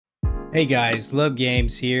Hey guys, Love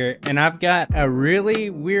Games here, and I've got a really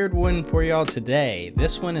weird one for y'all today.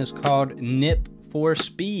 This one is called Nip for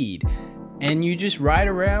Speed, and you just ride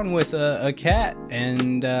around with a cat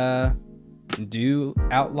and do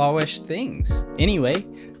outlawish things. Anyway,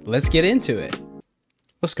 let's get into it.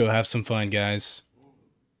 Let's go have some fun, guys.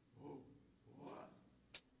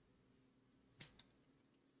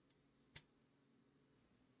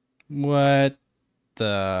 What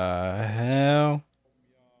the hell?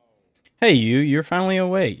 Hey you're finally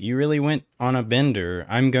awake. You really went on a bender.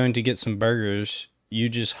 I'm going to get some burgers. You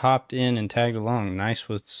just hopped in and tagged along. Nice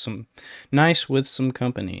with some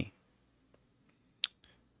company.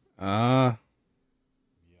 Uh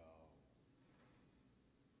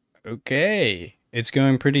okay. It's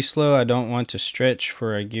going pretty slow. I don't want to stretch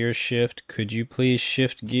for a gear shift. Could you please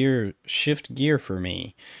shift gear for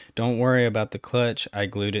me? Don't worry about the clutch. I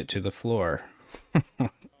glued it to the floor.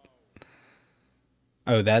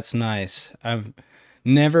 Oh, that's nice. I've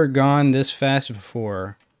never gone this fast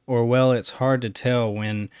before. Or, well, it's hard to tell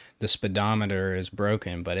when the speedometer is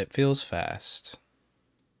broken, but it feels fast.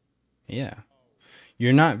 Yeah.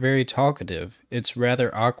 You're not very talkative. It's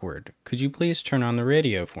rather awkward. Could you please turn on the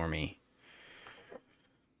radio for me?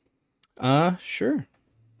 Sure.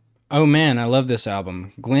 Oh man, I love this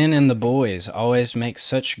album. Glenn and the Boys always make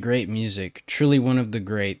such great music. Truly one of the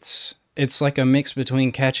greats. It's like a mix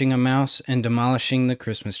between Catching a Mouse and Demolishing the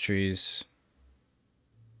Christmas Trees.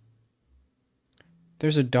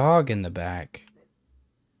 There's a dog in the back.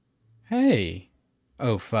 Hey.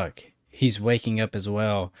 Oh fuck. He's waking up as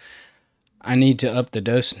well. I need to up the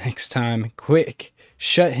dose next time. Quick.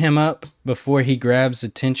 Shut him up before he grabs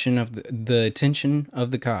attention of the attention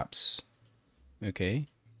of the cops. Okay.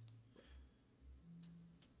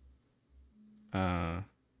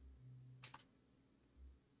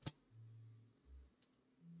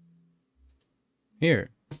 Here.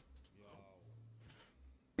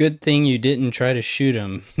 Good thing you didn't try to shoot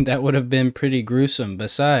him. That would have been pretty gruesome.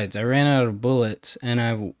 Besides, I ran out of bullets,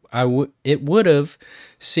 and it would have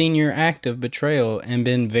seen your act of betrayal and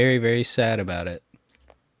been very, very sad about it.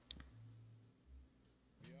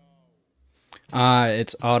 Ah,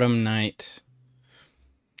 it's autumn night.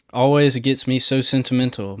 Always gets me so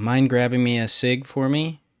sentimental. Mind grabbing me a cig for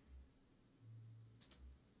me?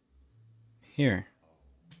 Here.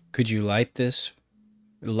 Could you light this?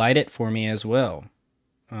 Light it for me as well.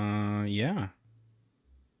 Yeah.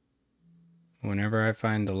 Whenever I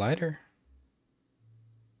find the lighter.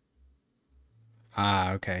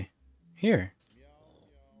 Ah, okay. Here.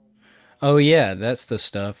 Oh yeah, that's the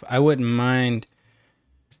stuff. I wouldn't mind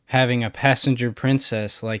having a passenger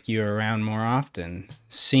princess like you around more often.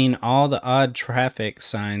 Seen all the odd traffic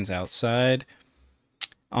signs outside.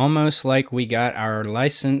 Almost like we got our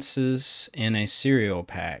licenses in a cereal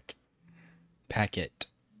packet.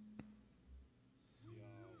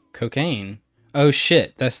 Cocaine. Oh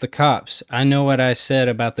shit, that's the cops. I know what I said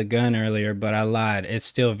about the gun earlier, but I lied. It's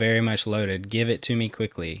still very much loaded. Give it to me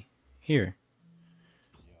quickly. Here.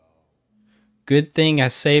 Good thing I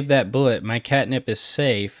saved that bullet. My catnip is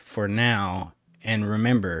safe for now. And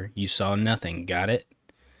remember, you saw nothing. Got it?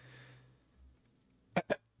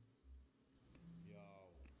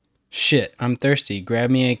 Shit, I'm thirsty.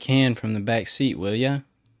 Grab me a can from the back seat, will ya?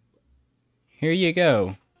 Here you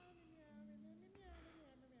go.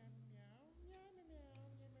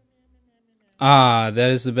 Ah,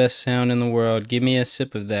 that is the best sound in the world. Give me a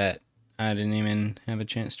sip of that. I didn't even have a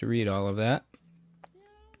chance to read all of that.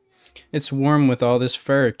 It's warm with all this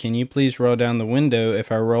fur. Can you please roll down the window?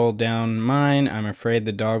 If I roll down mine, I'm afraid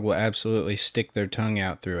the dog will absolutely stick their tongue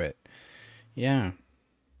out through it. Yeah.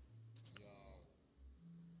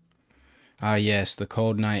 Ah, yes, the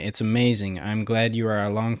cold night. It's amazing. I'm glad you are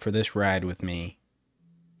along for this ride with me.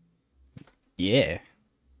 Yeah.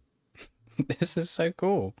 This is so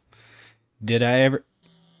cool. Did I ever...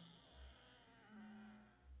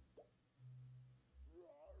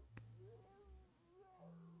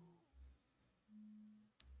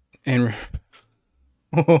 And...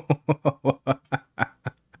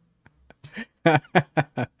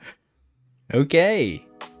 Okay.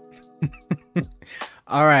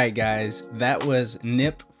 Alright guys, that was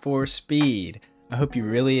Nip for Speed. I hope you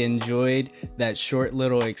really enjoyed that short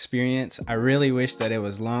little experience. I really wish that it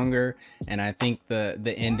was longer, and I think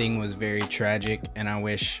the ending was very tragic, and I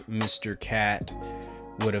wish Mr. Cat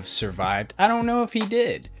would have survived. I don't know if he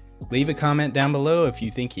did. Leave a comment down below if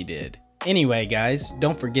you think he did. Anyway guys,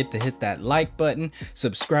 don't forget to hit that like button,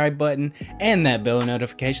 subscribe button, and that bell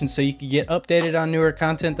notification so you can get updated on newer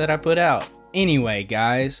content that I put out. Anyway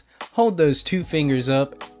guys, hold those two fingers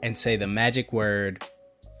up and say the magic word.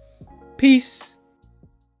 Peace.